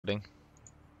Here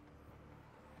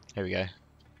we go.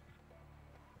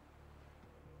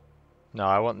 No,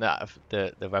 I want that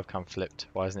the webcam flipped.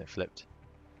 Why isn't it flipped?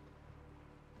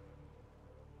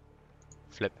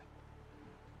 Flip.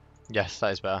 Yes,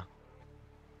 that is better.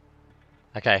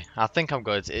 Okay, I think I'm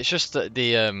good. It's just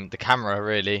the camera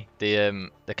really, the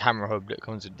camera hub that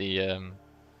comes with the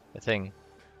thing,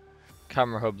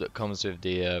 camera hub that comes with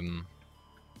the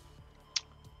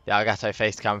Elgato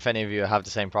Facecam. If any of you have the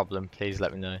same problem, please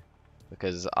let me know,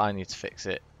 because I need to fix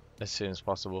it as soon as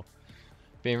possible.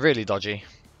 Being really dodgy.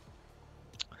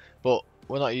 But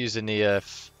we're not using the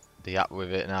app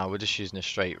with it now. We're just using a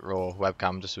straight raw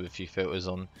webcam, just with a few filters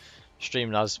on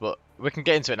Streamlabs. But we can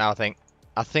get into it now.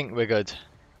 I think we're good.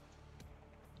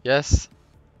 Yes,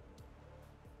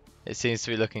 it seems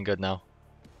to be looking good now.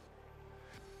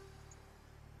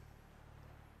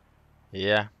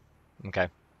 Yeah. Okay.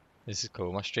 This is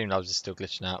cool. My Streamlabs is still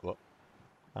glitching out, but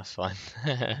that's fine.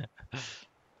 That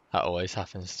always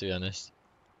happens, to be honest.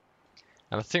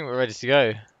 And I think we're ready to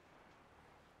go.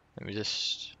 Let me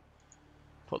just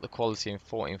put the quality in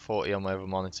 1440 on my other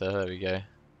monitor. There we go.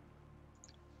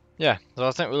 Yeah, so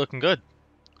I think we're looking good.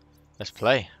 Let's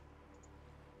play.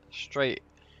 Straight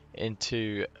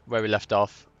into where we left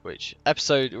off, which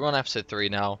we're on episode 3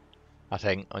 now, I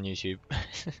think, on YouTube.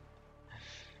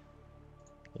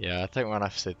 Yeah, I think we're on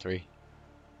episode 3.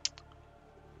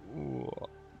 Ooh.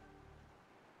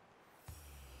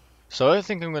 So I don't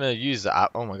think I'm going to use the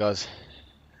app. Oh my god,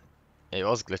 it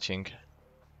was glitching.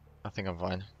 I think I'm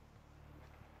fine.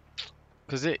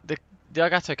 Because the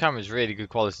Elgato camera is really good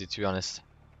quality, to be honest.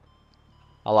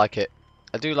 I like it.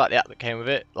 I do like the app that came with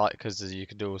it, like, because you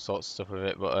can do all sorts of stuff with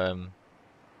it, but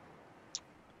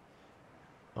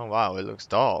oh wow, it looks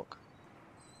dark.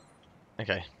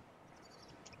 Okay,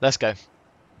 let's go.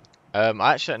 I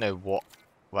actually don't know what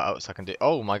else I can do.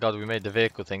 Oh my god, we made the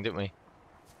vehicle thing, didn't we?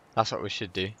 That's what we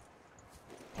should do.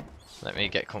 Let me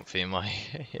get comfy in my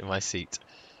in my seat.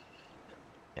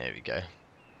 There we go.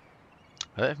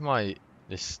 I don't know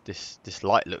if this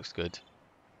light looks good.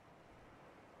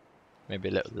 Maybe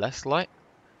a little less light.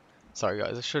 Sorry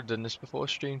guys, I should have done this before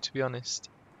stream, to be honest.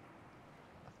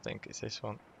 I think it's this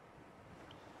one.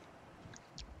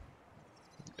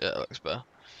 Yeah, that looks better.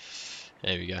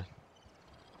 There we go.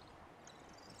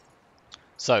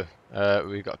 So,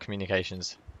 we've got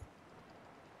communications.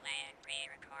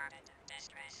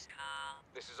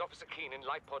 This is Officer Keenan,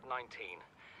 Light Pod 19.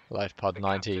 Life pod The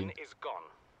 19. captain is gone.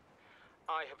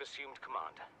 I have assumed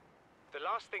command. The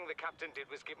last thing the captain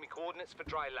did was give me coordinates for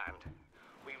dry land.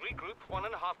 We regroup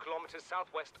 1.5 kilometers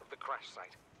southwest of the crash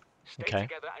site. Stay Okay.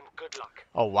 together and good luck.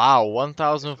 Oh wow,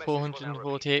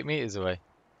 1,448 meters away.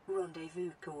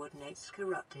 Rendezvous coordinates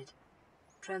corrupted.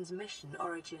 Transmission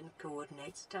origin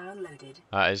coordinates downloaded.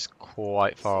 That is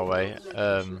quite far away.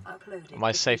 Location uploaded Am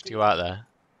I safe to go out there?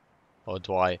 Or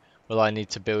will I need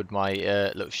to build my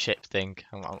little ship thing?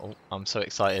 I'm so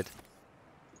excited.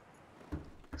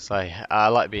 So I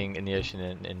like being in the ocean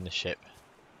in the ship.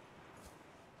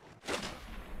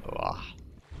 Wow.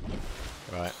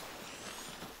 Right.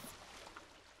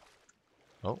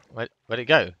 Oh, where'd it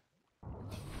go?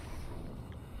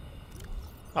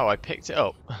 Oh, I picked it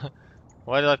up.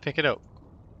 Why did I pick it up?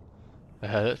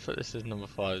 Let's put this as number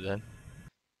 5 then.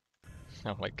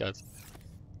 Oh my god.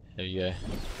 There we go.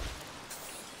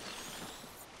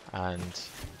 And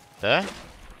there.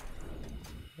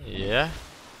 Yeah.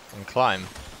 And climb.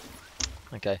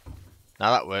 Okay.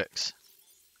 Now that works.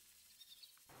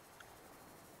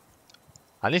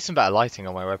 I need some better lighting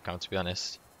on my webcam, to be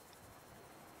honest.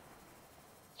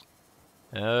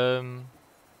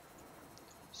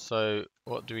 So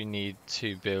what do we need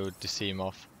to build the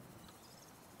Seamoth?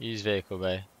 Use vehicle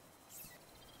bay.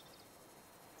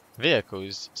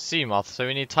 Vehicles, Seamoth. So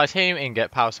we need titanium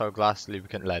ingot, power cell glass,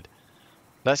 lubricant, lead.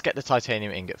 Let's get the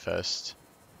titanium ingot first.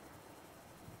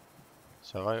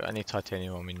 So I need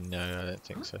titanium on me. No, I don't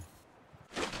think so.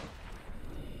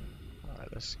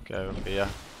 Alright, let's go up here.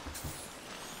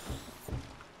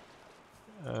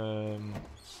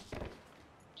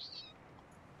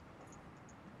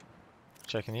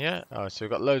 Checking here. Oh, so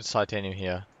we've got loads of titanium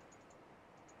here.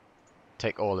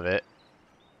 Take all of it.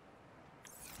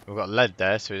 We've got lead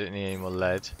there, so we don't need any more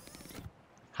lead.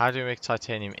 How do we make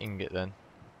titanium ingot then?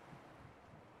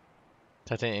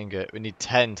 Titanium ingot. We need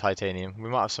 10 titanium. We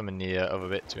might have some in the other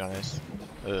bit, to be honest.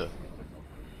 Ugh.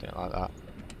 Don't like that.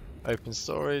 Open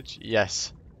storage.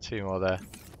 Yes. 2 more there.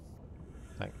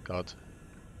 Thank God.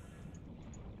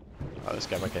 Right, let's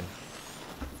go back in.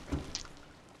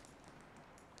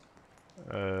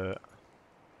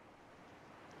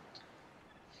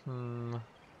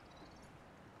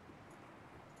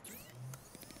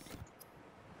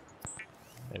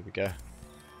 There we go.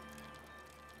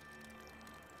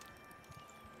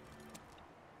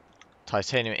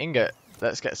 Titanium ingot.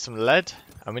 Let's get some lead.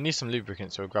 And we need some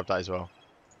lubricant, so we'll grab that as well.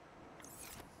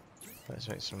 Let's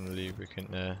make some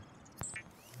lubricant there.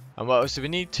 And what else do we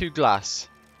need? 2 glass.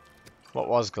 What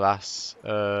was glass?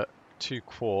 2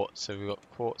 quartz. Have we got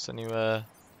quartz anywhere?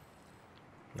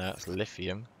 No, it's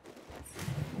lithium.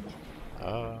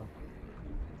 Oh.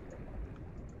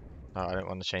 No, I don't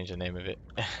want to change the name of it.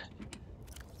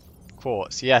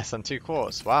 Quartz, yes, and 2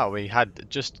 quartz. Wow, we had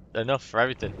just enough for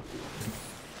everything.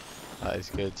 That is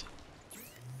good.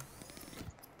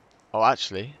 Oh,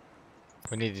 actually,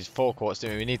 we needed 4 quartz,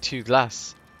 didn't we? We need 2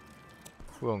 glass.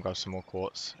 We won't grab some more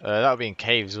quartz. That would be in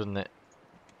caves, wouldn't it?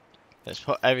 Let's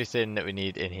put everything that we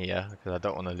need in here because I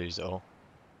don't want to lose it all.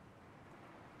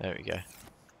 There we go.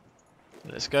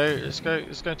 Let's go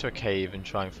into a cave and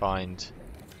try and find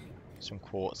some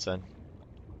quartz then.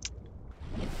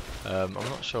 I'm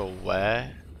not sure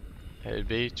where it would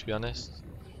be, to be honest.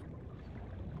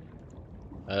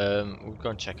 We'll go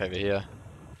and check over here.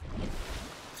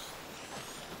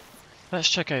 Let's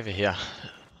check over here.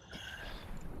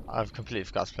 I've completely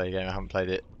forgot to play the game. I haven't played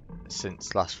it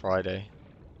since last Friday.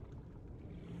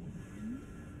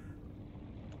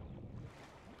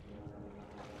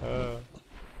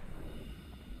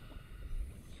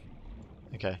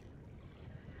 Okay.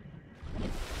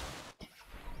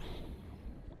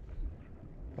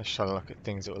 Let's try to look at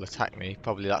things that will attack me.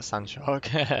 Probably that sand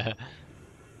shark. Right,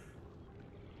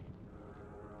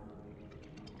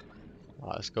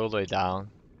 let's go all the way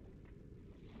down.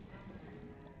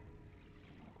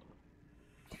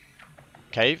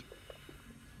 Cave.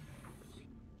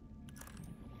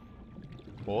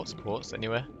 Quartz,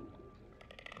 anywhere?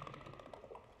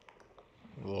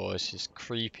 Oh, this is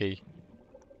creepy.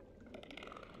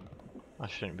 I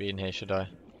shouldn't be in here, should I?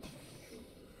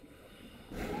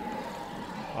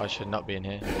 I should not be in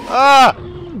here. Ah!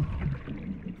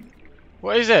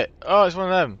 What is it? Oh, it's one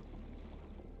of them.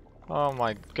 Oh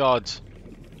my god.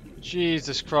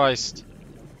 Jesus Christ.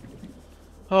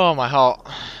 Oh my heart.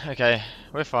 Okay,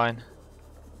 we're fine.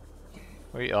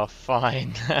 We are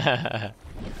fine.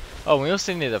 Oh, we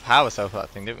also need a power cell for that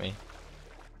thing, didn't we?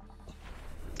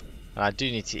 And I do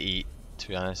need to eat, to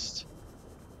be honest.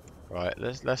 Right,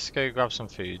 let's go grab some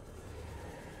food.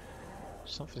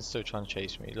 Something's still trying to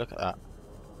chase me. Look at that.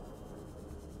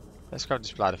 Let's grab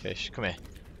this bladderfish. Come here.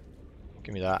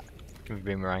 Give me that. Give me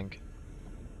boomerang.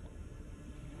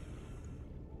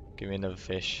 Give me another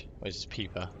fish. Where's this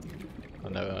peeper? Oh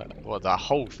no, what, that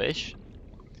whole fish?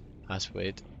 That's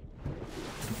weird.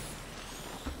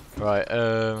 Right,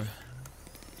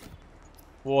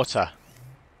 water.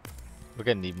 We're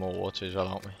gonna need more water as well,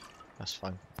 aren't we? That's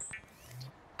fine.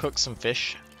 Cook some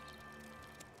fish.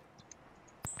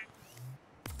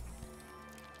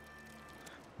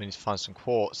 We need to find some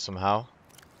quartz somehow.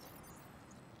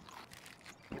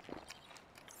 That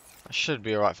should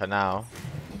be alright for now.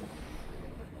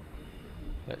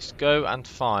 Let's go and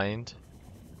find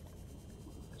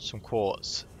some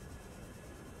quartz.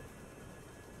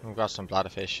 We'll grab some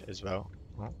bladderfish as well.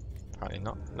 Oh, apparently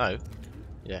not. No.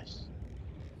 Yes.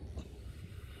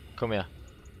 Come here.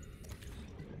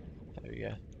 There we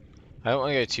go. I don't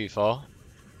want to go too far.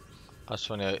 I just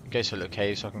want to go to a little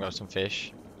cave so I can grab some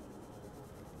fish.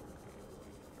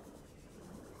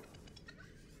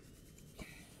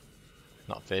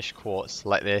 Not fish, quartz,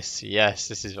 like this. Yes,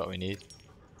 this is what we need.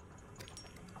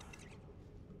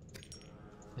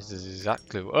 This is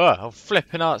exactly. Oh,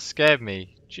 flipping out scared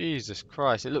me. Jesus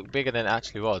Christ, it looked bigger than it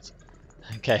actually was.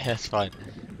 Okay, that's fine.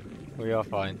 We are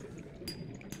fine.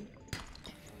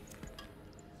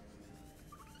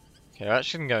 Okay, we're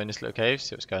actually going to go in this little cave,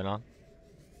 see what's going on.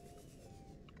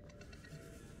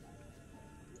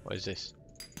 What is this?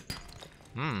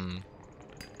 We'll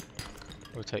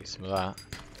take some of that.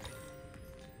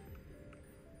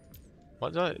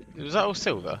 What did was that all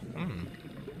silver?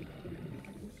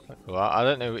 Well, I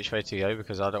don't know which way to go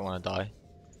because I don't want to die.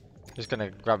 Just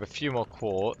gonna grab a few more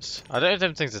quartz. I don't know if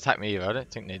them things attack me either. I don't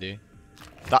think they do.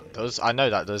 That does. I know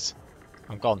that does.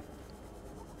 I'm gone.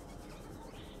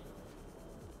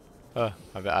 Oh,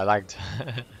 I bet I lagged.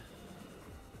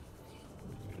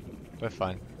 We're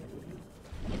fine.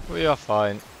 We are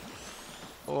fine.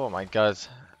 Oh my god.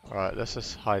 Alright, let's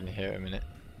just hide in here a minute.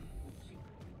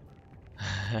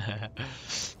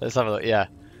 Let's have a look, yeah.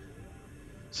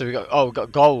 So we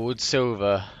got gold,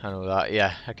 silver and all that.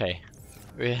 Yeah, okay.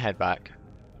 We head back.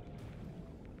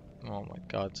 Oh my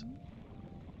god.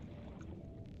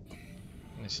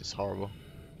 This is horrible.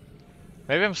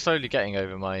 Maybe I'm slowly getting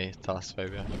over my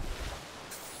thalassophobia.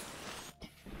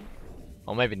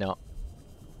 Or maybe not.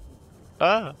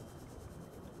 Ah!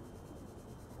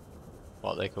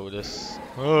 what they call this.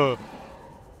 Oh,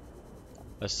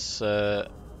 let's. I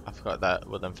forgot that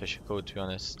what them fish are called, to be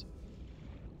honest.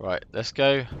 Right, let's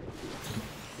go.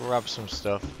 Grab some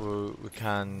stuff. We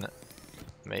can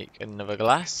make another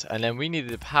glass, and then we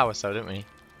needed a power cell, didn't we?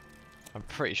 I'm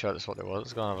pretty sure that's what it was.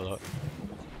 Let's go and have a look.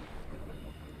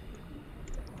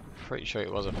 Pretty sure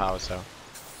it was a power cell.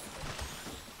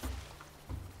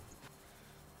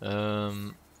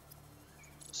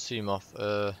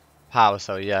 Seamoth, power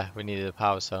cell, yeah, we needed a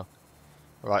power cell.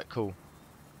 Right, cool.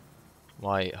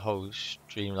 My whole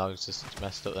Streamlabs just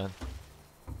messed up then.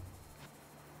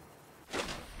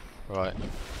 Right.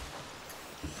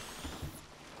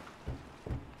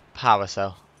 Power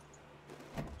cell.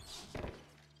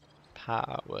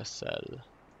 Power cell.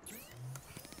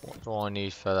 What do I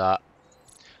need for that?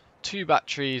 2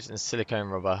 batteries and silicone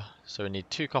rubber. So we need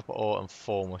 2 copper ore and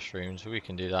 4 mushrooms. We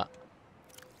can do that.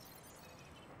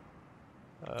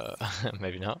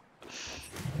 Maybe not.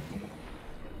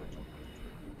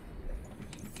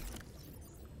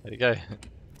 There we go.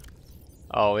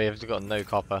 Oh, we have got no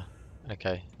copper.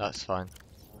 Okay, that's fine.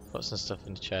 Got some stuff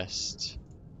in the chest.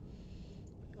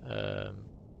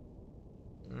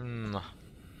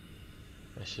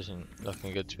 This isn't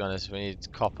looking good, to be honest. We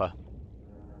need copper.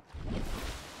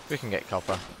 We can get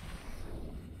copper.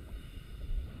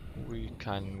 We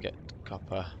can get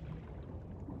copper.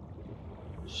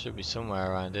 Should be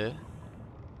somewhere around here.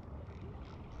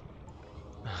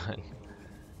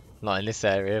 Not in this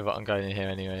area, but I'm going in here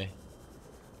anyway.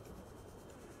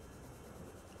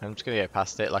 I'm just gonna go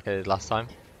past it like I did last time.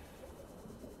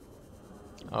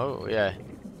 Oh yeah,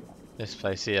 this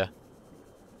place here.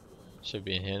 Should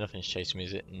be in here. Nothing's chasing me,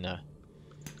 is it? No.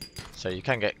 So you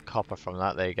can get copper from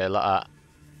that. There you go, like that.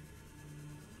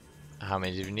 How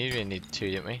many did we need? We need 2,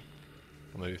 didn't we?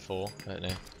 Or maybe 4. I don't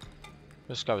know.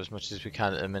 Let's grab as much as we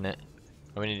can at the minute.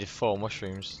 And we needed 4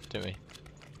 mushrooms, didn't we?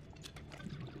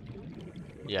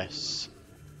 Yes.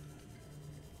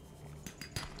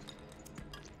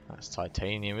 That's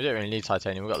titanium. We don't really need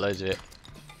titanium. We've got loads of it.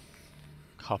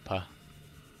 Copper.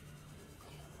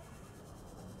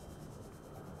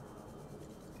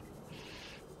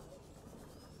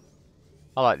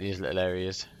 I like these little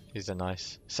areas. These are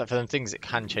nice. Except for them things that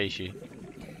can chase you.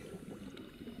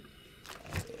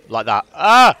 Like that.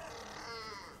 Ah!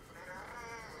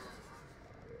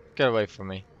 Get away from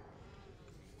me.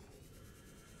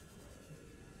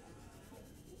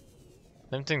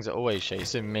 Them things are always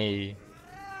chasing me.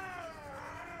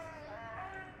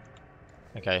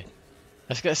 Okay.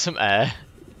 Let's get some air.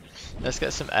 Let's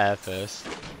get some air first.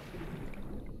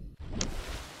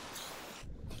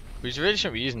 We really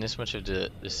shouldn't be using this much of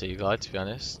the sea glide, to be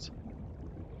honest.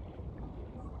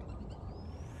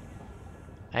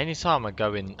 Anytime I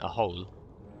go in a hole,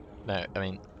 no, I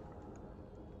mean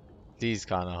these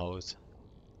kind of holes,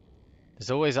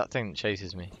 there's always that thing that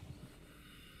chases me.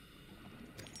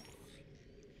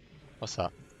 What's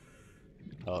that?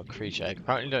 Oh, creature egg.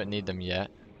 Apparently don't need them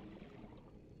yet.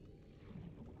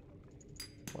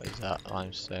 What is that?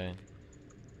 Limestone.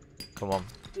 Come on.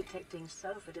 Detecting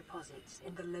sulfur deposits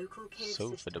in the local cave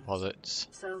Sulfur systems. deposits.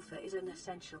 Sulfur is an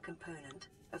essential component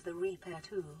of the repair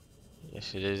tool.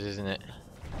 Yes it is, isn't it?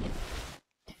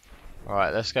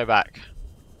 Alright, let's go back.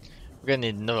 We're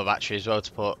gonna need another battery as well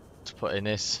to put in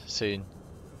this soon.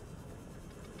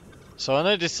 So I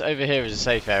know this over here is a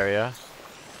safe area.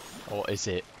 Or is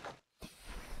it? I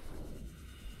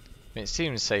mean, it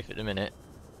seems safe at the minute.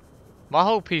 My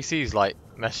whole PC's like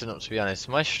messing up, to be honest.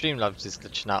 My Streamlabs is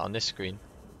glitching out on this screen.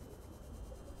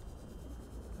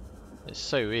 It's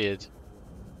so weird.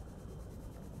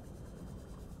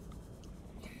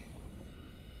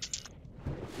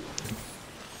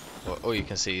 Well, all you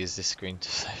can see is this screen.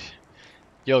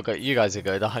 You guys are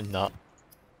good, I'm not.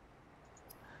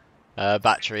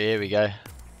 Battery, here we go.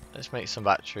 Let's make some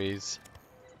batteries.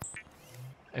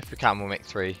 If we can, we'll make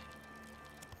 3.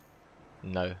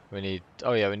 No, we need...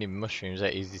 Oh yeah, we need mushrooms,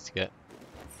 they're easy to get.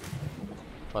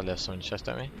 Probably have some in the chest,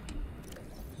 don't we?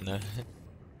 No.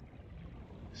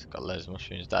 It's got loads of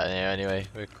mushrooms down here anyway,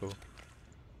 we're cool.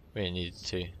 We only need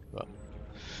 2, but...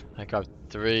 I grabbed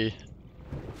 3.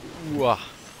 Wah.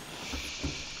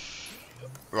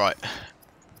 Right.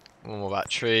 One more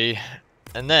battery.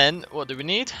 And then, what do we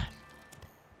need?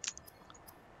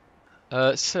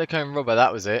 Silicone rubber,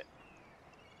 that was it.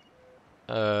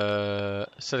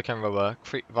 Silicone rubber,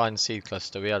 vine seed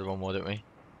cluster. We had one more, didn't we?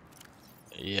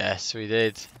 Yes, we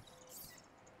did.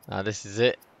 Now this is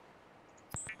it.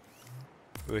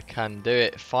 We can do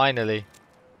it finally.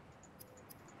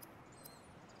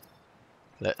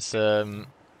 Let's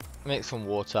make some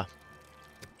water.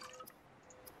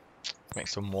 Make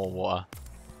some more water.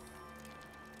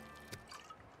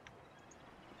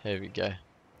 Here we go.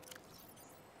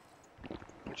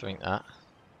 Drink that.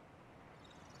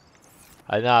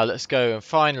 And now let's go and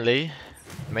finally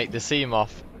make the sea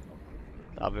moth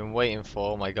that I've been waiting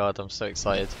for. Oh my god, I'm so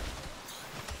excited.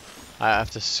 I don't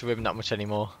have to swim that much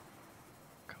anymore.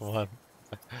 Come on.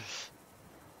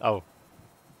 Oh.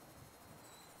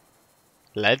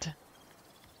 Lead?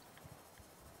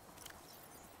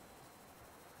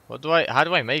 How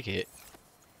do I make it?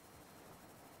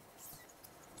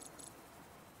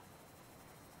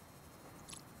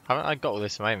 Haven't I got all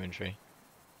this in my inventory?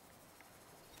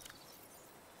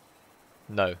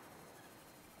 No.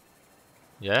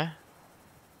 Yeah?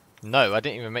 No, I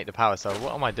didn't even make the power cell.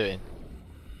 What am I doing?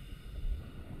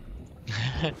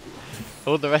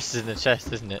 All the rest is in the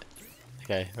chest, isn't it?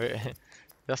 Okay,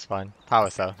 that's fine. Power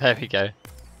cell. There we go.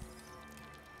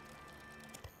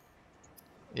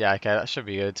 Yeah, okay, that should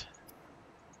be good.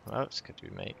 What else could we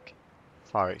make?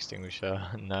 Fire extinguisher.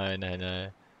 No, no, no.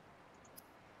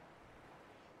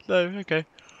 No, okay.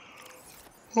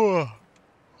 What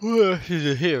else is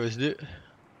it here, isn't it?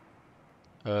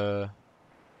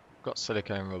 Got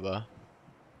silicone rubber.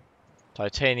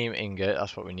 Titanium ingot,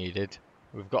 that's what we needed.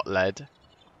 We've got lead.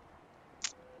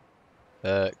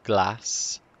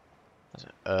 Glass.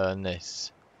 And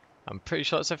this. I'm pretty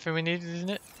sure that's everything we needed, isn't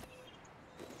it?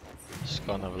 Just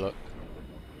go and have a look.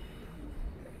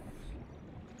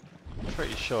 I'm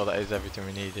pretty sure that is everything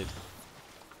we needed.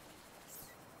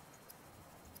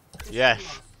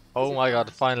 Yes! Oh my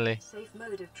god, finally. Safe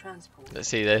mode of transport. Let's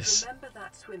see this. Remember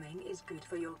that swimming is good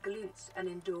for your glutes and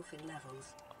endorphin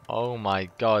levels. Oh my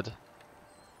god.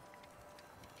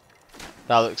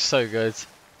 That looks so good.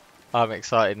 I'm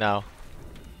excited now.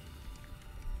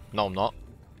 No, I'm not.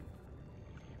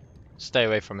 Stay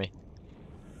away from me.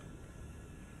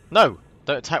 No!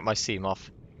 Don't attack my sea moth.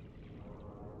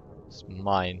 It's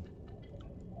mine.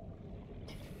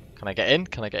 Can I get in?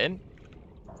 Can I get in?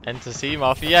 Enter sea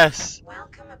moth. Yes!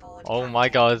 Welcome aboard. Oh my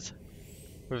god.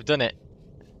 We've done it.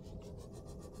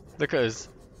 Look at us.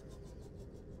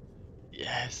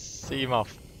 Yes! Sea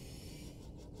moth.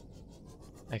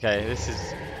 Okay, this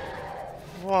is...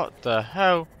 What the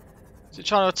hell? Is it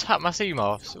trying to attack my sea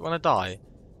moth? Does it want to die?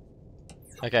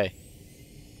 Okay.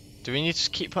 Do we need to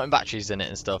keep putting batteries in it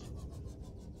and stuff?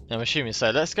 I'm assuming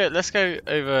so. Let's go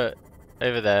over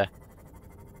there.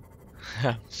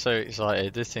 I'm so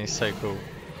excited. This thing's so cool.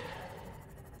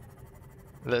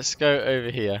 Let's go over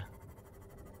here.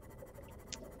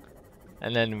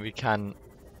 And then we can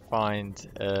find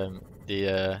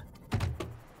the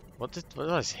what did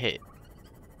I just hit?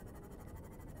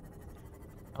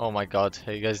 Oh my god,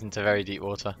 he goes into very deep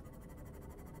water.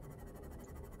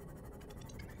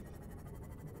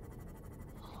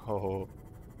 Oh,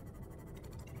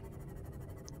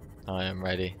 I am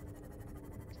ready.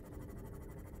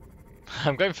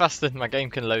 I'm going faster than my game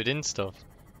can load in stuff.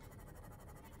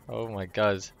 Oh my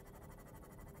god.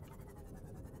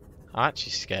 I'm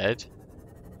actually scared.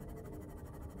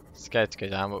 Scared to go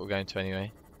down, but we're going to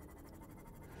anyway.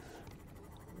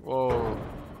 Whoa.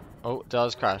 Oh, it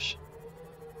does crash.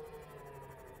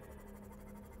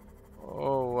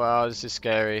 Oh wow, this is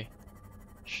scary.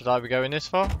 Should I be going this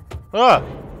far? Ah!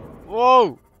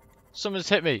 Whoa! Someone's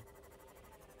hit me.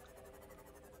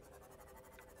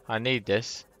 I need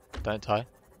this, don't I?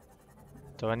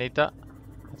 Do I need that?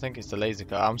 I think it's the laser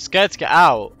gun. I'm scared to get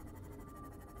out.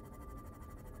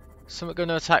 Someone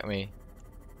gonna attack me.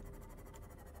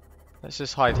 Let's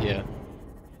just hide here.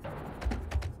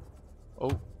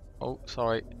 Oh,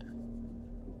 sorry.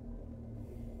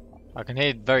 I can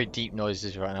hear very deep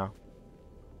noises right now.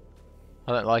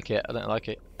 I don't like it. I don't like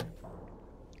it.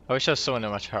 I wish there was someone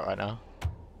in my chat right now.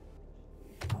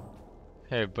 I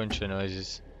hear a bunch of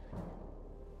noises.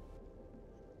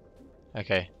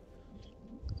 Okay.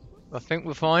 I think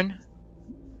we're fine.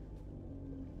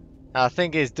 Now the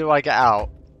thing is, do I get out?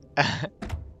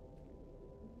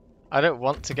 I don't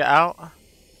want to get out.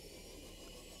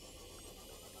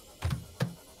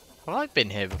 Have I been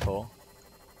here before?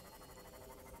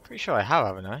 Pretty sure I have,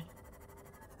 haven't I?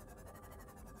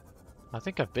 I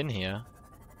think I've been here.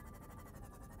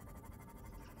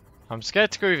 I'm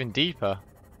scared to go even deeper.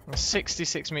 I'm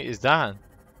 66 meters down.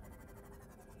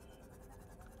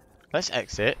 Let's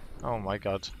exit. Oh my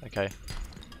god. Okay.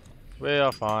 We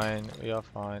are fine. We are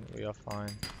fine. We are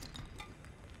fine.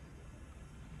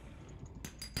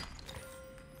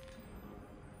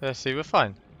 Let's see, we're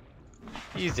fine.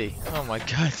 Easy. Oh my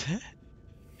god.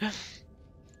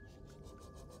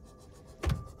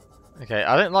 Okay,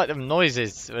 I don't like them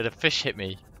noises where the fish hit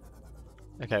me.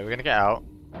 Okay, we're gonna get out.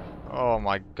 Oh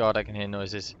my god, I can hear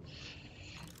noises.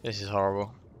 This is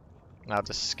horrible. Now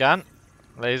to scan.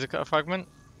 Laser cutter fragment.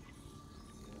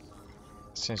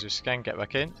 As soon as we scan, get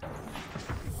back in.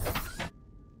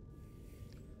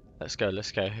 Let's go,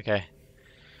 let's go. Okay.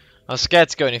 I'm scared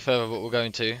to go any further, but we're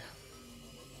going to.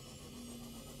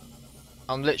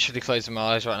 I'm literally closing my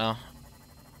eyes right now.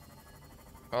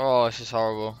 Oh, this is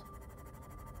horrible.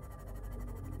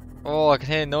 Oh, I can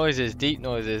hear noises, deep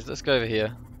noises. Let's go over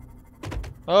here.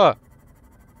 Oh!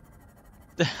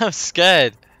 I'm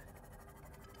scared.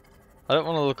 I don't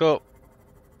want to look up.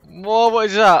 Whoa, what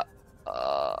is that?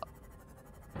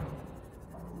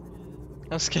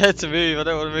 I'm scared to move. I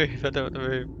don't want to move. I don't want to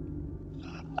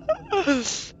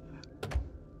move.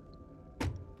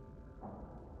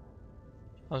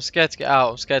 I'm scared to get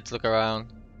out. I'm scared to look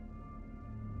around.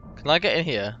 Can I get in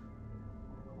here?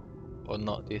 Or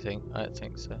not, do you think? I don't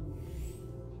think so.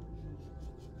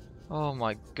 Oh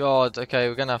my god. Okay,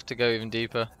 we're gonna have to go even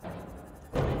deeper.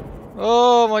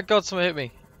 Oh my god, someone hit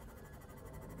me.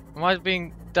 Am I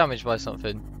being damaged by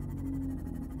something?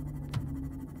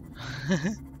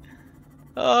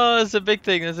 Oh, there's a big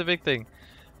thing, there's a big thing.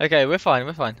 Okay, we're fine,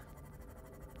 we're fine.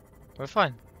 We're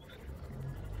fine.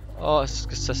 Oh, it's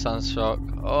just a sunstroke.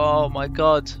 Oh my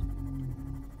god.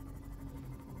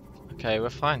 Okay, we're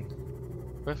fine.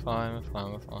 We're fine, we're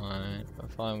fine, we're fine. We're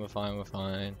fine, we're fine, we're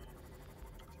fine.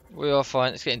 We are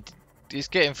fine. It's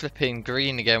getting flipping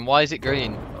green again. Why is it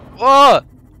green? Whoa!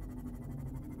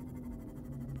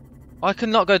 I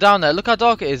cannot go down there. Look how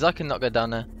dark it is. I cannot go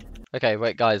down there. Okay,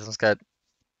 wait guys, I'm scared.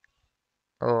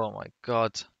 Oh my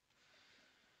god.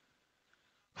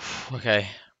 Okay.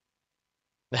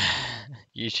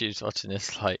 YouTube's watching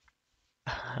this like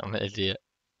I'm an idiot.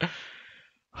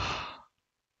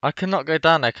 I cannot go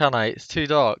down there, can I? It's too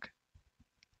dark.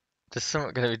 There's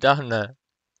something gonna be down there.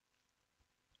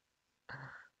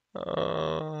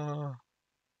 Oh.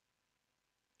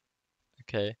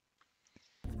 Okay.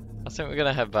 I think we're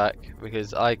gonna head back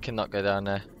because I cannot go down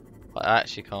there. I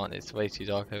actually can't, it's way too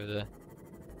dark over there.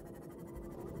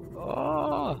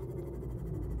 Oh,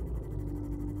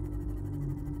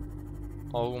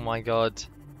 oh my god.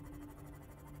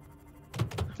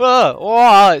 Oh,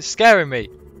 oh, it's scaring me.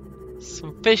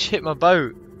 Some fish hit my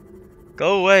boat.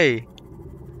 Go away.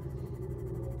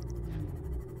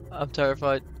 I'm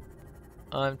terrified.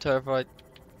 I'm terrified.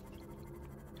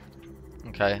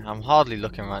 Okay, I'm hardly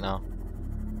looking right now.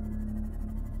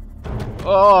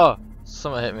 Oh!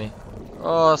 Someone hit me.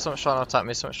 Oh, someone's trying to attack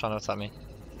me. Someone's trying to attack me.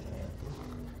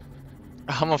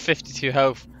 I'm on 52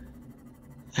 health.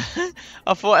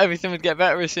 I thought everything would get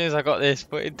better as soon as I got this,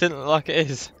 but it didn't look like it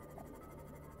is.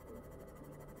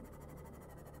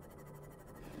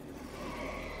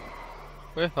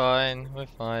 We're fine. We're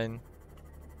fine.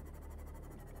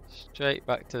 Straight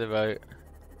back to the boat.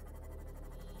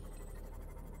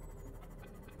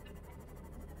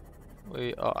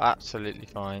 We are absolutely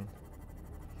fine.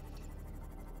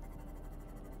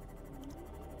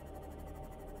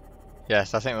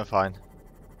 Yes, I think we're fine.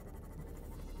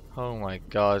 Oh my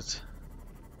god.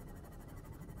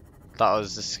 That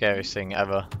was the scariest thing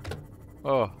ever.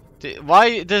 Oh.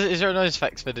 Is there a noise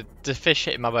effect for the fish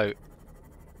hitting my boat?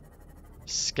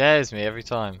 Scares me every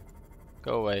time.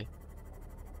 Go away.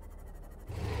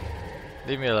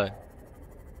 Leave me alone.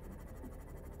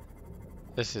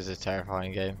 This is a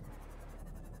terrifying game.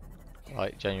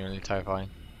 Like, genuinely terrifying.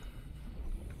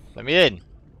 Let me in!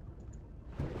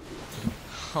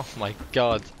 Oh my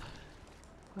god.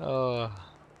 Oh.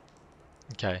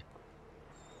 Okay.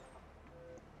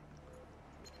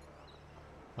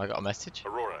 I got a message.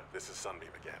 Aurora, this is Sunbeam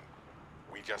again.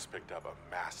 We just picked up a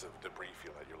massive debris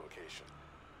field at your location.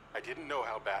 I didn't know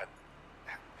how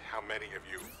many of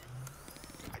you...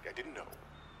 I didn't know.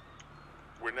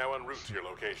 We're now en route to your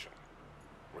location.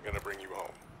 We're gonna bring you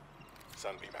home.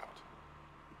 Sunbeam out.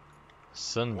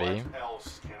 Sunbeam? What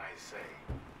else can I say?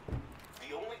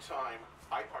 The only time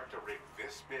I parked a rig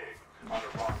this big on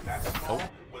a rock that small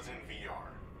was in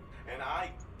VR. And I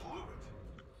blew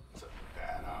it. It's a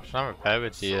bad option. Can I repair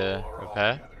with the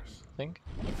repair thing?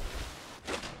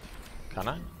 Can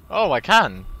I? Oh, I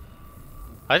can!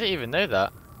 I didn't even know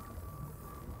that.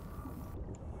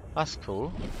 That's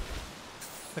cool.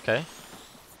 Okay.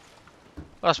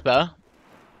 That's better.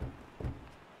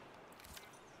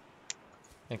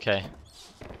 Okay.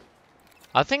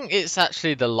 I think it's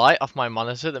actually the light off my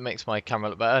monitor that makes my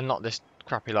camera look better, not this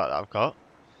crappy light that I've got.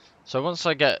 So once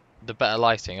I get the better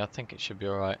lighting, I think it should be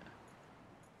alright.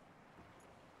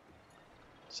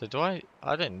 So do I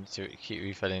don't need to keep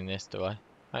refilling this, do I?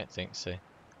 I don't think so.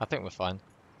 I think we're fine.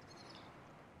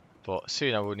 But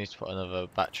soon I will need to put another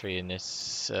battery in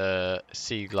this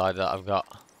sea glider that I've got.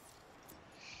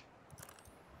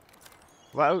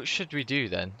 What else should we do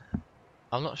then?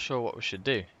 I'm not sure what we should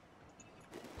do.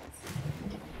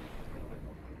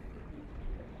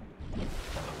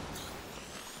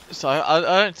 So I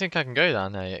don't think I can go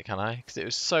down there yet, can I? Because it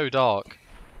was so dark.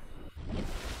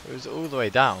 It was all the way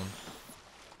down.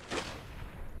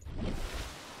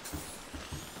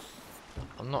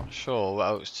 I'm not sure what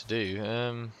else to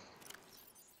do.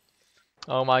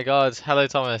 Oh my god, hello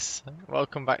Thomas.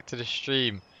 Welcome back to the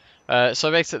stream. So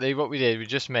basically what we did, we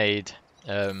just made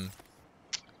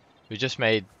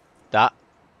that,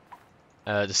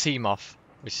 the sea moth,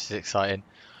 which is exciting.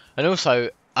 And also,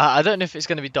 I don't know if it's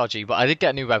going to be dodgy, but I did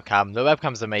get a new webcam. The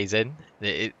webcam's amazing.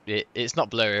 It's not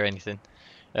blurry or anything.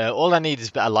 All I need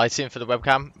is better lighting for the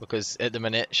webcam, because at the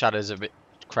minute shadows are a bit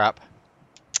crap.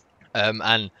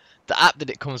 And the app that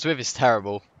it comes with is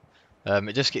terrible.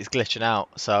 It just keeps glitching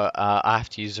out, so I have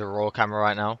to use a raw camera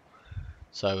right now.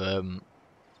 So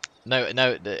no,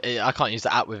 I can't use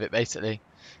the app with it basically.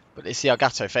 But it's the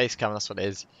Elgato face cam, that's what it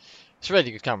is. It's a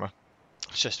really good camera.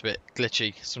 It's just a bit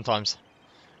glitchy sometimes.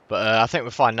 But I think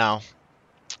we're fine now.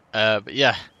 But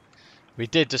yeah, we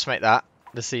did just make that,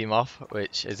 the sea moth,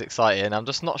 which is exciting. I'm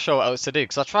just not sure what else to do,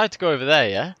 because I tried to go over there,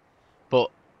 yeah?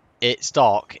 But it's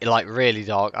dark, like really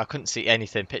dark. I couldn't see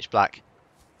anything, pitch black.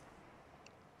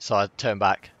 So I turned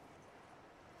back.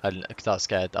 Because I was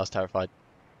scared, I was terrified.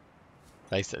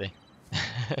 Basically.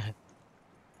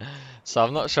 So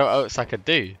I'm not sure what else I could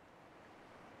do.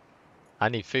 I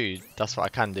need food, that's what I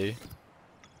can do.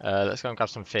 Let's go and grab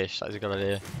some fish, that's a good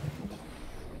idea.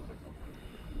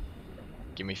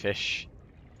 Give me fish.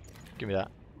 Give me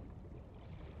that.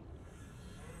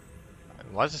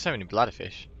 Why is there so many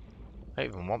bladderfish? I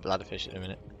don't even want bladderfish at the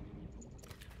minute.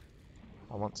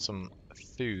 I want some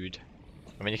food.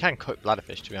 I mean, you can cook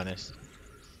bladderfish, to be honest.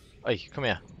 Hey, come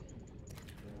here.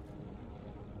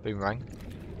 Boomerang.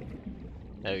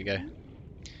 There we go.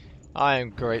 I am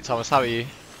great, Thomas. How are you?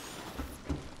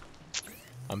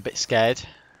 I'm a bit scared.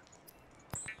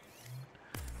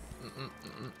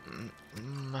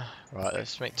 Right,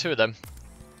 let's make 2 of them.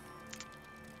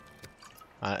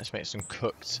 Alright, let's make some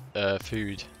cooked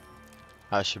food.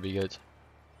 That should be good.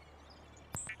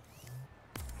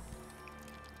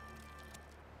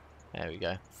 There we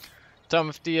go. Tell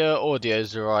me if the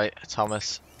audio's alright,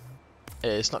 Thomas.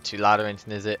 It's not too loud or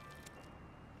anything, is it?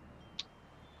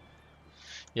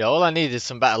 Yeah, all I need is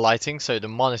some better lighting so the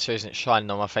monitor isn't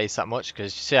shining on my face that much,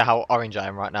 because you see how orange I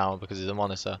am right now because of the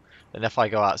monitor. And if I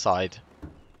go outside,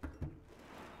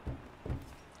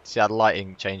 see how the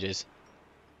lighting changes.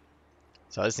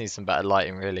 So I just need some better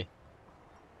lighting, really.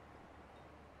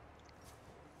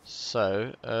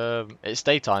 So, it's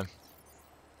daytime,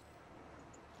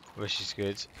 which is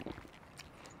good.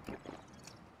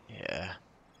 Yeah.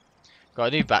 Got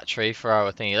a new battery for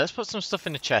our thingy. Let's put some stuff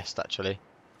in the chest, actually.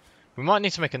 We might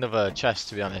need to make another chest,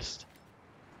 to be honest.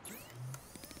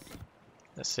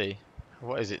 Let's see.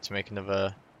 What is it to make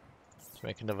another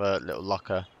little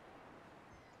locker?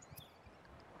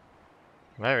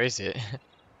 Where is it?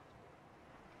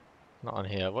 Not on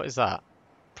here. What is that?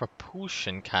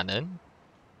 Propulsion cannon?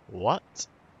 What?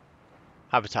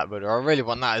 Habitat builder. I really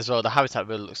want that as well. The habitat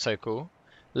builder looks so cool.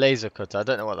 Laser cutter. I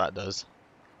don't know what that does.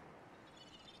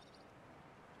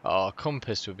 Oh, a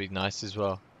compass would be nice as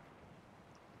well.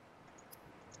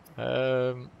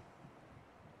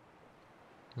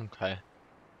 Okay.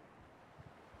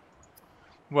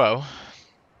 Well,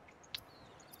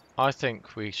 I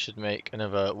think we should make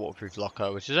another waterproof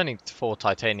locker, which is only 4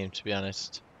 titanium, to be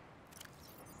honest.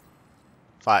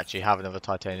 If I actually have another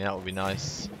titanium, that would be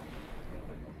nice.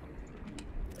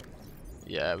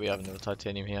 Yeah, we have another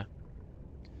titanium here.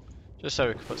 Just so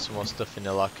we can put some more stuff in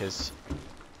the lockers.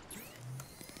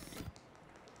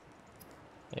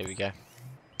 There we go.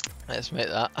 Let's make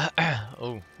that.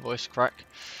 Oh, voice crack.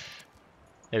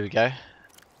 There we go.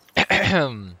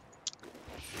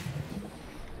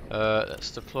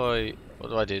 Let's deploy. What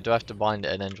do I do? Do I have to bind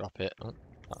it and then drop it? Oh,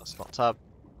 that's not tab.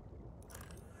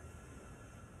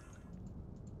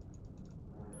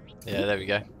 Yeah, there we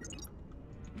go.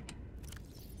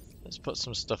 Let's put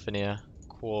some stuff in here.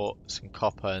 Quartz and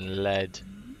copper and lead.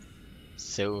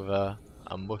 Silver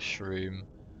and mushroom.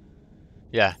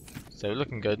 Yeah, so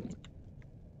looking good.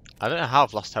 I don't know how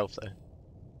I've lost health though.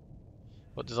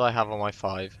 What does I have on my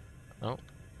 5? Oh,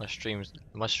 my stream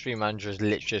manager has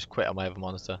literally just quit on my other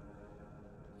monitor.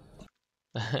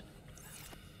 Let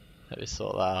me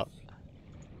sort that out.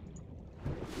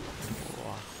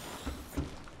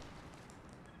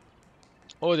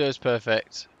 Audio is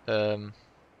perfect. Right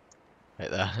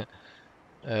there.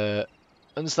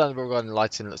 Understandable regarding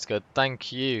lighting looks good.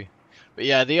 Thank you. But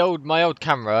yeah, my old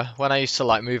camera, when I used to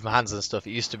like move my hands and stuff,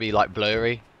 it used to be like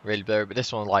blurry, really blurry. But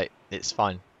this one, like, it's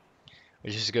fine,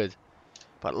 which is good.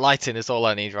 But lighting is all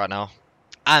I need right now,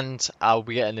 and I'll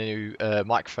be getting a new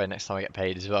microphone next time I get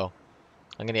paid as well.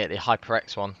 I'm going to get the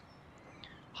HyperX one.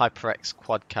 HyperX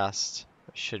Quadcast.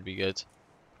 Which should be good.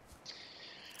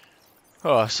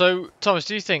 Oh, so, Thomas,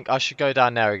 do you think I should go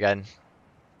down there again?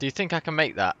 Do you think I can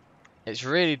make that? It's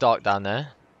really dark down there.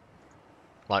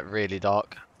 Like, really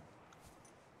dark.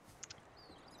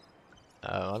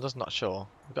 I'm just not sure.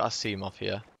 We've got a seam off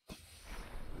here.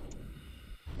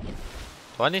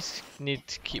 Do I need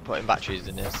to keep putting batteries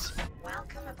in this?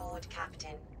 Welcome aboard,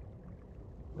 Captain.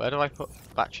 Where do I put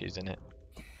batteries in it?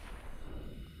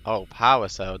 Oh, power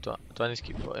cell. Do I need to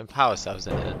keep putting power cells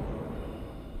in it?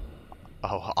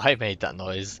 Oh, I made that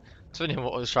noise. I was wondering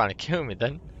what was trying to kill me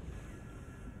then.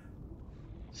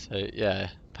 So, yeah.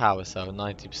 Power cell,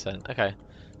 90%. Okay.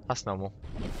 That's normal.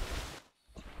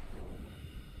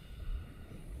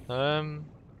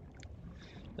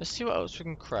 Let's see what else we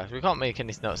can craft. We can't make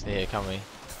anything else in here, can we?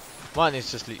 Might need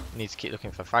to keep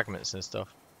looking for fragments and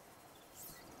stuff.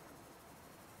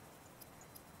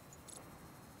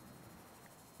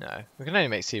 No, we can only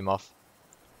make sea moth.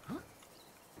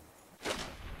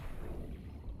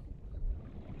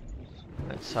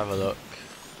 Let's have a look.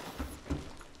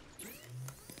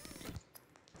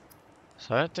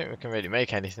 So I don't think we can really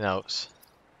make anything else.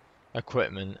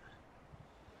 Equipment.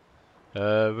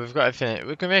 We've got everything.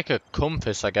 We can make a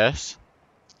compass, I guess.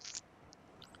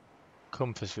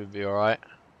 Compass would be alright.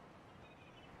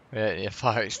 We don't need a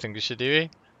fire extinguisher, do we?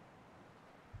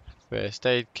 First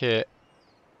aid kit.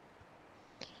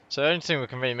 So the only thing we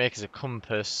can really make is a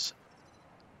compass.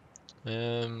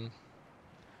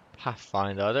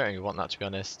 Pathfinder. I don't really want that, to be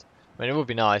honest. I mean, it would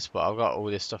be nice, but I've got all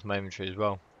this stuff in my inventory as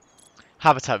well.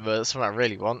 Habitat builder. That's something I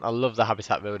really want. I love the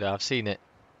habitat builder. I've seen it.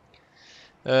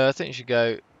 I think you should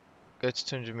go to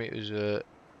 200 meters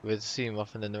with the seam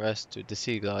off, and then the rest with the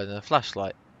sea glide and a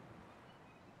flashlight.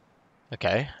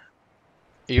 Okay.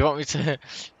 You want me to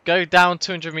go down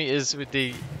 200 meters with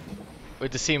the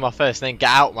seam off first, and then get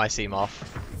out my seam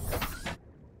off?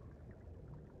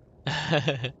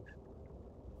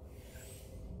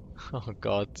 Oh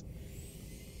god.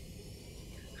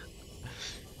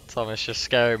 Thomas just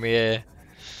scaring me here.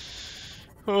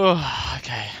 Oh,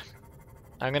 okay.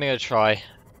 I'm gonna go try.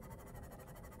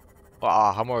 Oh,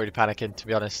 I'm already panicking, to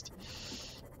be honest.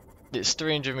 It's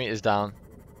 300 meters down.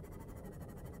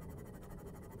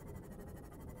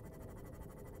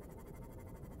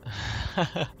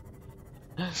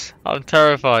 I'm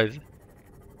terrified.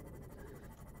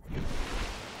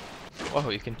 Whoa,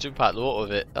 you can jump out the water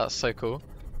with it. That's so cool.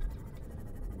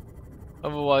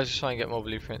 Otherwise, just try and get more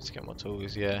blueprints to get more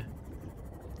tools, yeah.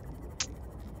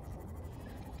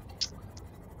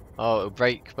 Oh, it'll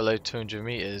break below 200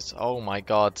 meters. Oh my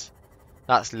god.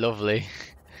 That's lovely.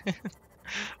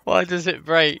 Why does it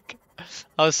break?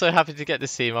 I was so happy to get the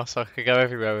seam off so I could go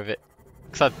everywhere with it.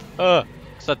 Because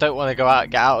I don't want to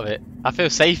get out of it. I feel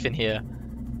safe in here.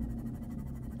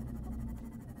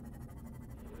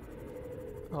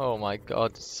 Oh my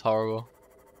god, this is horrible.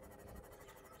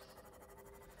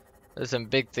 There's some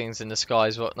big things in the sky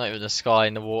as well. Not even the sky,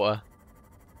 in the water.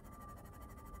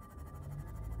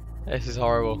 This is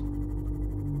horrible.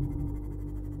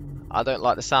 I don't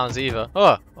like the sounds either.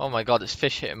 Oh my god, it's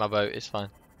fish hitting my boat. It's fine.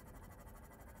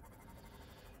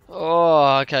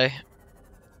 Oh, okay.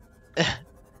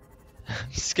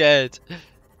 I'm scared.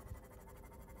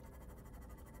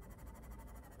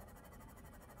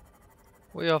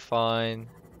 We are fine.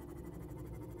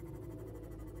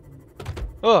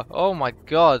 Oh my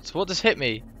god, what just hit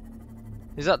me?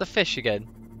 Is that the fish again?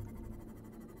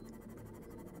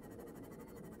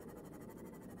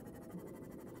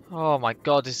 Oh my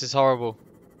god, this is horrible.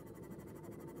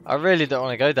 I really don't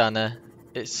want to go down there.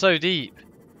 It's so deep.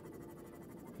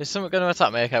 Is someone going to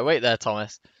attack me? Okay, wait there,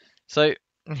 Thomas. So,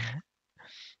 the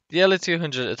yellow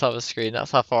 200 at the top of the screen,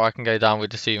 that's how far I can go down with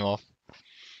the seam off.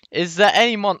 Is there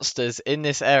any monsters in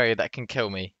this area that can kill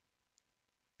me?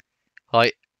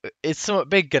 Like, is something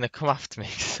big going to come after me?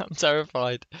 Because I'm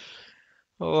terrified.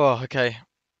 Oh, okay.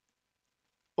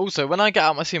 Also, when I get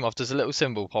out my Seamoth, does a little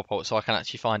symbol pop out so I can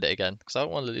actually find it again? Because I don't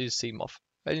want to lose Seamoth.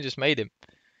 I only just made him.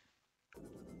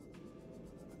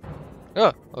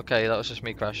 Oh, okay, that was just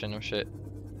me crashing. Oh shit.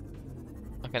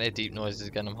 I can hear deep noises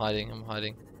again. I'm hiding. I'm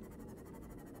hiding.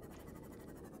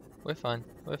 We're fine.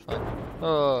 We're fine.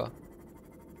 Oh.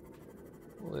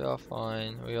 We are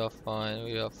fine. We are fine.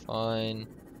 We are fine.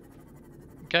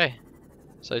 Okay.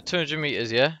 So 200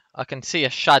 meters, yeah? I can see a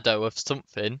shadow of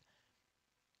something.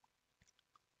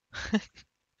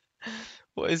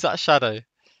 What is that shadow?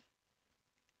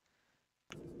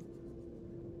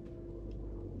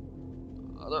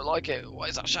 I don't like it. What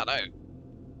is that shadow?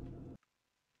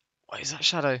 What is that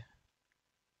shadow?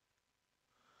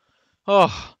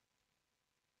 Oh.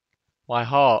 My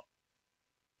heart.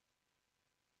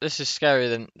 This is scarier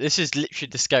than... This is literally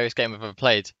the scariest game I've ever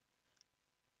played.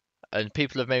 And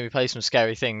people have made me play some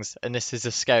scary things, and this is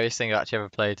the scariest thing I've actually ever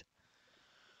played.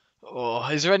 Oh,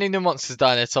 is there any new monsters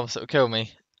down here, Thomas, that will kill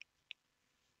me?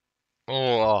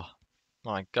 Oh,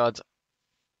 my God.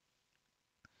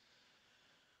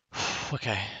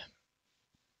 Okay.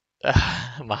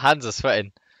 My hands are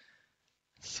sweating.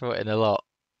 Sweating a lot.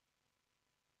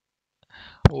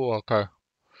 Oh, okay.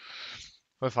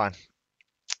 We're fine.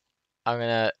 I'm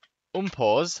gonna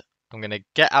unpause. I'm gonna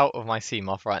get out of my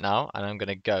Seamoth right now, and I'm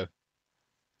gonna go.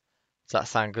 Does that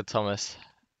sound good, Thomas?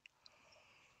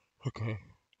 Okay.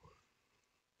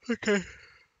 Okay.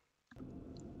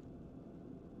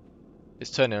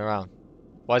 It's turning around.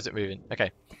 Why is it moving?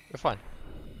 Okay, we're fine.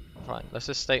 Fine. Let's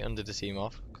just stay under the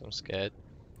Seamoth, because I'm scared.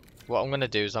 What I'm gonna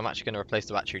do is I'm actually gonna replace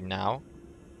the battery now.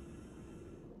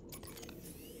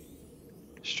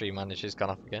 Stream manager's gone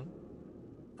off again.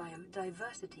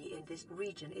 Biodiversity in this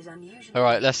region is unusually. All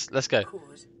right, let's go.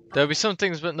 There'll be some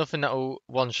things, but nothing that will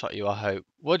one-shot you, I hope.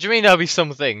 What do you mean there'll be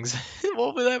some things?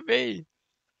 What would that be?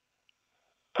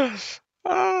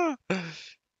 Ah.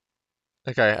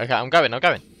 Okay, I'm going. I'm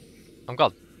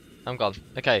gone.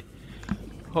 Okay.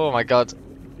 Oh my God.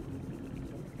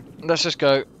 Let's just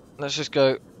go.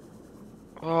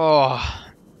 Oh.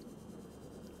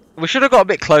 We should have got a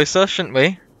bit closer, shouldn't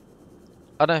we?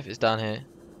 I don't know if it's down here.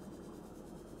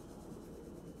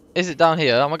 Is it down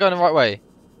here? Am I going the right way?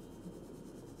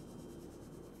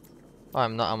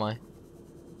 I'm not, am I?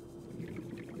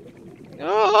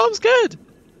 Oh, I'm scared.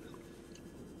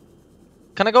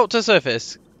 Can I go up to the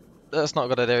surface? That's not a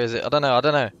good idea, is it? I don't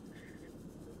know.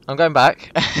 I'm going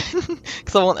back.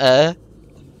 Because I want air.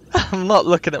 I'm not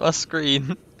looking at my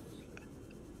screen.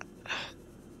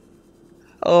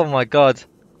 Oh my God.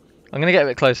 I'm going to get a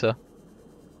bit closer.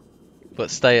 But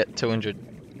stay at 200.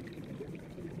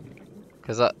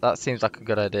 Because that seems like a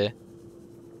good idea.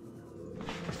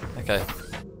 Okay.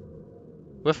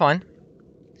 We're fine.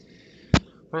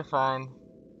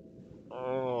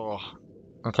 Oh.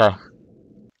 Okay.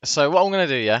 So what I'm going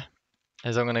to do, yeah,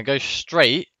 is I'm going to go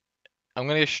straight.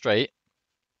 But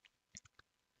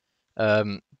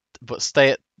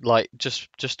stay at like just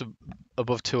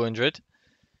above 200.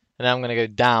 And then I'm going to go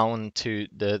down to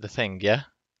the thing, yeah?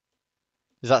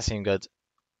 Does that seem good?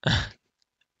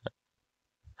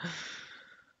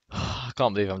 I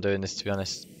can't believe I'm doing this, to be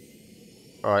honest.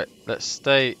 Alright, let's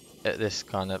stay at this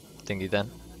kind of thingy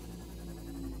then.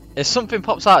 If something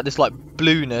pops out of this like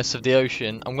blueness of the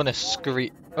ocean, I'm gonna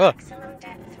scream. Oh. Maximum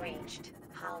depth reached.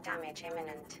 Hull damage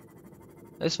imminent.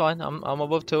 It's fine, I'm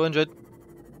above 200.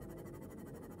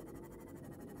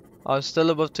 I'm still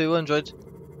above 200.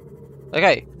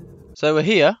 Okay, so we're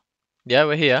here. Yeah,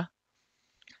 we're here.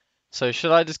 So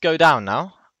should I just go down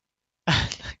now?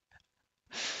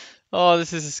 Oh,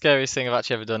 this is the scariest thing I've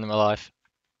actually ever done in my life.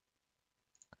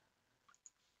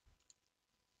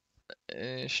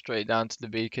 Straight down to the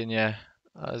beacon, yeah.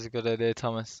 That was a good idea,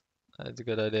 Thomas. That is a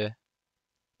good idea.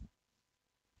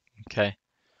 Okay.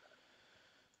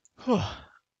 Whew.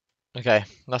 Okay,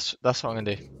 that's what I'm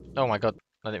gonna do. Oh my God,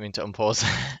 I didn't mean to unpause.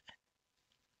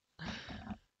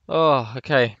 Oh,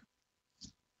 okay.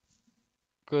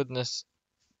 Goodness.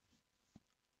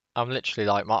 I'm literally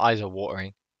like, my eyes are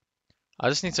watering. I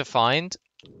just need to find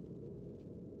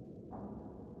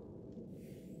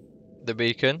the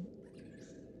beacon.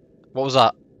 What was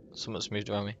that? Someone's moved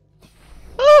around me.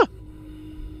 Ah!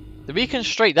 The beacon's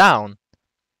straight down.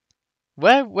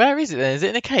 Where is it then? Is it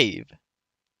in a cave?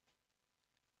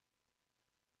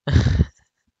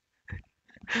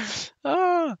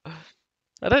 Ah,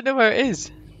 I don't know where it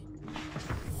is.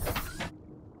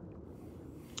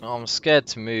 Oh, I'm scared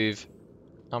to move.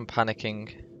 I'm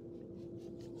panicking.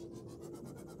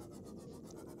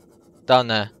 Down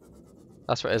there.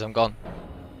 That's where it is. I'm gone.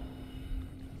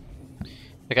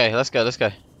 Okay, let's go. Let's go.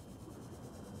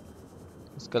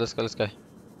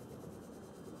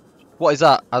 What is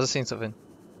that? I've just seen something.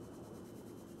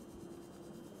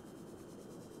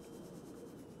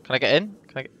 Can I get in?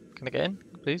 Can I get in?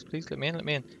 Please, let me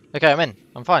in. Okay, I'm in.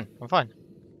 I'm fine.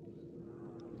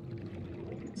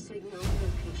 Signal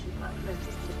location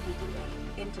uploaded to PDA.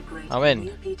 Integrated I'm in.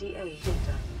 new PDA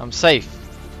data. I'm safe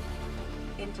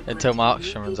Integrated until my new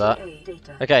oxygen runs out. PDA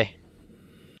data. Okay.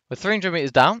 We're 300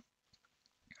 meters down.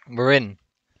 We're in.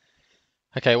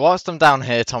 Okay, whilst I'm down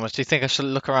here, Thomas, do you think I should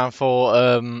look around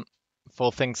for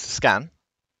things to scan?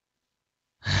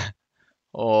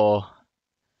 Or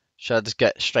should I just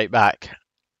get straight back?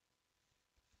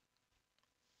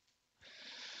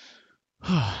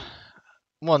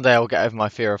 One day I'll get over my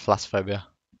fear of thalassophobia.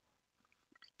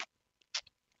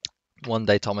 One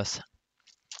day, Thomas.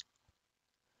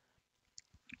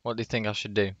 What do you think I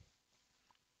should do?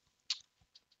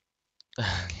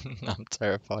 I'm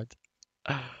terrified.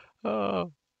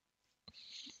 Oh,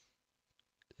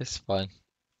 it's fine.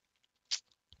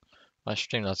 My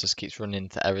Streamlabs just keeps running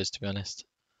into errors, to be honest.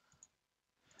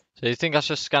 So you think I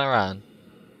should scan around?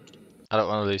 I don't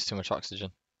want to lose too much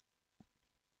oxygen.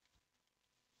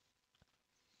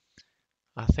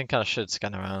 I think I should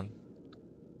scan around.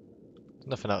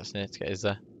 Nothing else near to get, is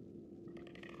there?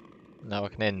 No, I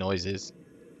can hear noises.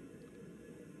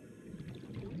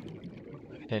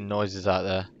 I can hear noises out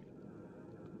there.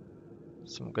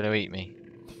 Someone's going to eat me.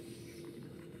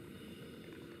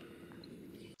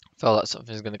 I feel like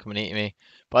something's going to come and eat me.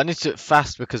 But I need to do it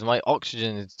fast because my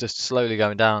oxygen is just slowly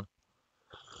going down.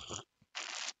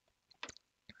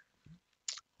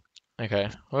 Okay,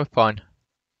 we're fine.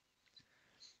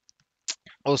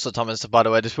 Also, Thomas, by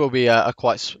the way, this will be a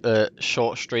quite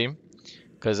short stream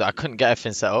because I couldn't get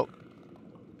everything set up.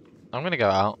 I'm going to go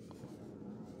out.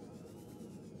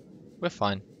 We're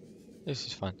fine. This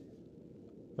is fine.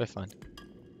 We're fine.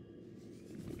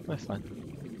 We're fine.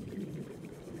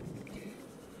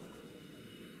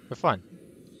 We're fine.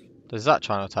 Does that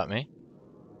try and attack me?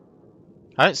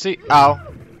 I don't see. Ow.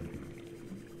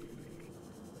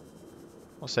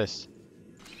 What's this?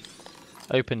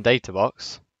 Open data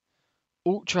box.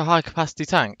 Ultra high capacity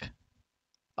tank.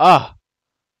 Ah.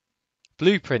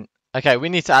 Blueprint. Okay, we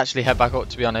need to actually head back up,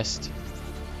 to be honest.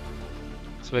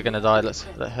 So we're gonna die. Let's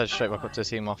head straight back up to the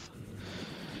team off.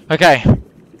 Okay.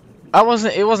 That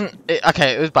wasn't. It wasn't.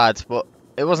 Okay, it was bad, but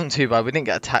it wasn't too bad. We didn't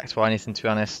get attacked by anything, to be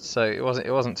honest. So it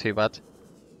wasn't too bad.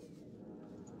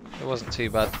 It wasn't too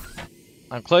bad.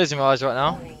 I'm closing my eyes right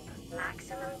now. Warning.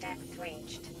 Maximum depth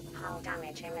reached. Hull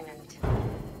damage imminent.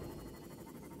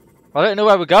 I don't know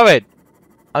where we're going.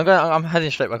 I'm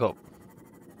heading straight back up.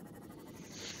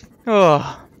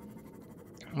 Oh,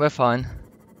 we're fine.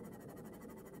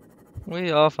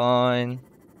 We are fine.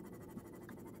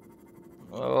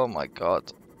 Oh my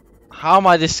god. How am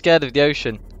I this scared of the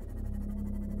ocean?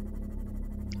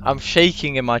 I'm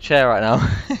shaking in my chair right now.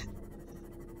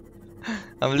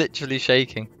 I'm literally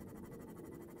shaking.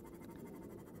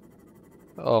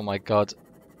 Oh my god.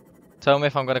 Tell me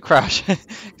if I'm gonna crash.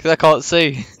 Because I can't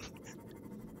see.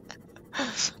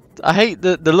 I hate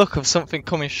the look of something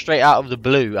coming straight out of the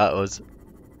blue at us.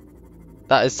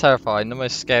 That is terrifying. The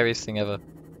most scariest thing ever.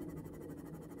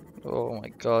 Oh my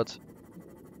god.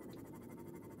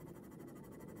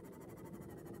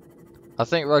 I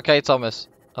think we're okay, Thomas.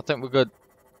 I think we're good.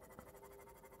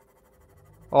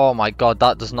 Oh my god,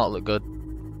 that does not look good.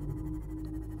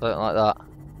 I don't like that.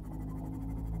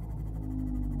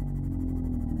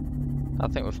 I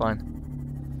think we're fine.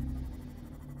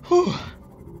 Whew.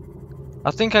 I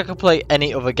think I could play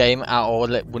any other game at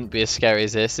all. It wouldn't be as scary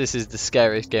as this. This is the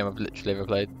scariest game I've literally ever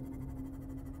played.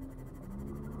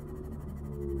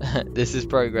 This is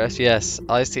progress. Yes,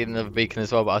 I see another beacon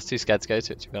as well, but I was too scared to go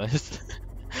to it, to be honest.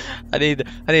 I need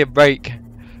a break.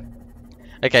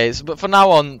 Okay, so, but from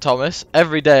now on, Thomas,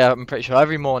 every day, I'm pretty sure,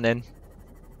 every morning,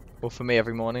 well, for me,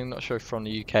 every morning, not sure if from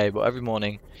the UK, but every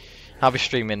morning, I'll be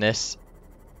streaming this.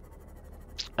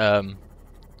 Yeah,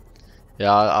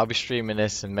 I'll be streaming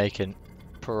this and making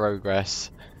progress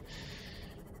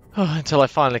until I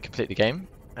finally complete the game,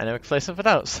 and then we can play something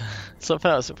else.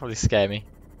 Something else that will probably scare me.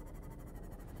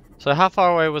 So how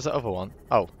far away was the other one?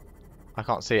 Oh, I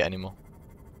can't see it anymore.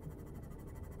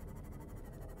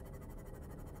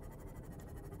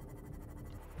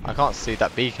 I can't see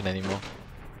that beacon anymore.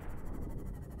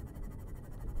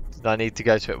 Did I need to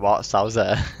go to it whilst I was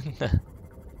there?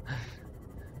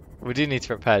 We do need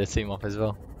to repair the team off as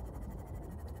well.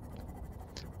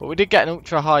 But we did get an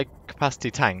ultra high capacity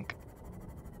tank,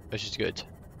 which is good.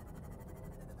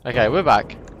 Okay, we're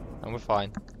back. And we're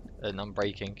fine. And I'm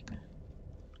braking.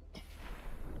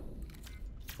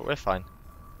 But we're fine.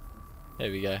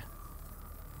 Here we go.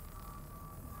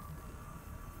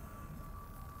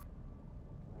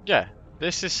 Yeah,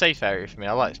 this is a safe area for me.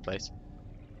 I like this place.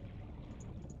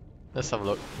 Let's have a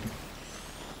look.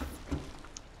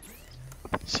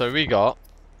 So we got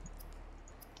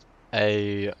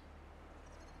a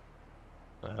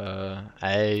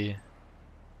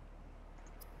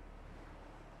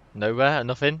nowhere,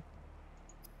 nothing.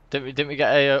 Didn't we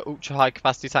get a ultra high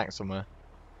capacity tank somewhere?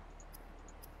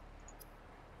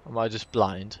 Am I just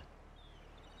blind?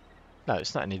 No,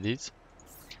 it's not any of these.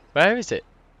 Where is it?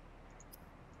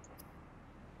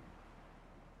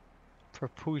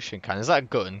 Propulsion can. Is that a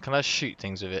gun? Can I shoot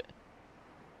things with it?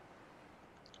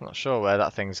 I'm not sure where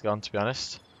that thing's gone, to be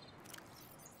honest.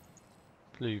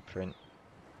 Blueprint.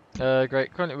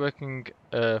 Great. Currently working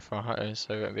from home,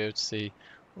 so we won't be able to see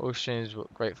all streams.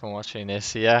 But great fun watching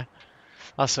this. Yeah,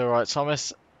 that's alright,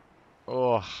 Thomas.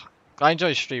 Oh, I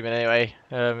enjoy streaming anyway.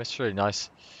 It's really nice,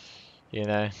 you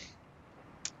know.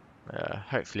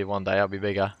 Hopefully one day I'll be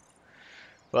bigger,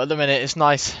 but at the minute it's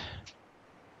nice.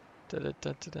 Dun, dun,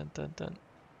 dun, dun, dun, dun.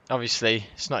 Obviously,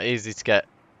 it's not easy to get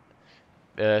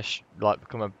like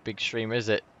become a big streamer, is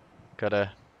it?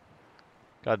 Gotta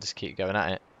just keep going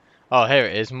at it. Oh, here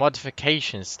it is,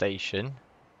 modification station.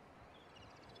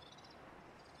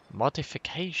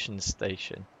 Modification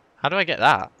station. How do I get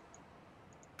that?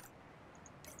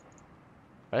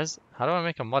 How do I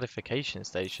make a modification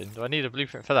station? Do I need a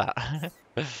blueprint for that?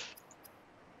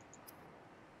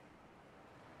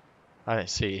 I don't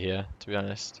see it here, to be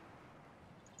honest.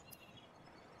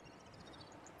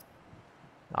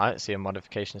 I don't see a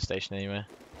modification station anywhere.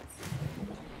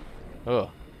 Oh,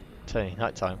 turning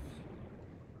night time.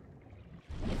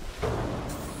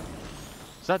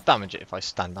 Does that damage it if I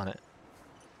stand on it?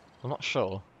 I'm not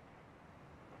sure.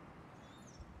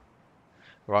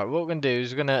 Right, what we're gonna do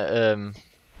is we're gonna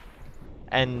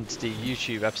end the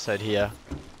YouTube episode here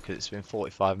because it's been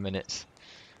 45 minutes.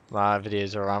 My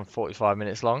videos are around 45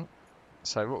 minutes long.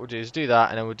 So what we'll do is do that,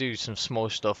 and then we'll do some small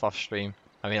stuff off stream.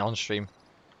 I mean on stream.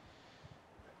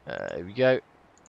 Here we go.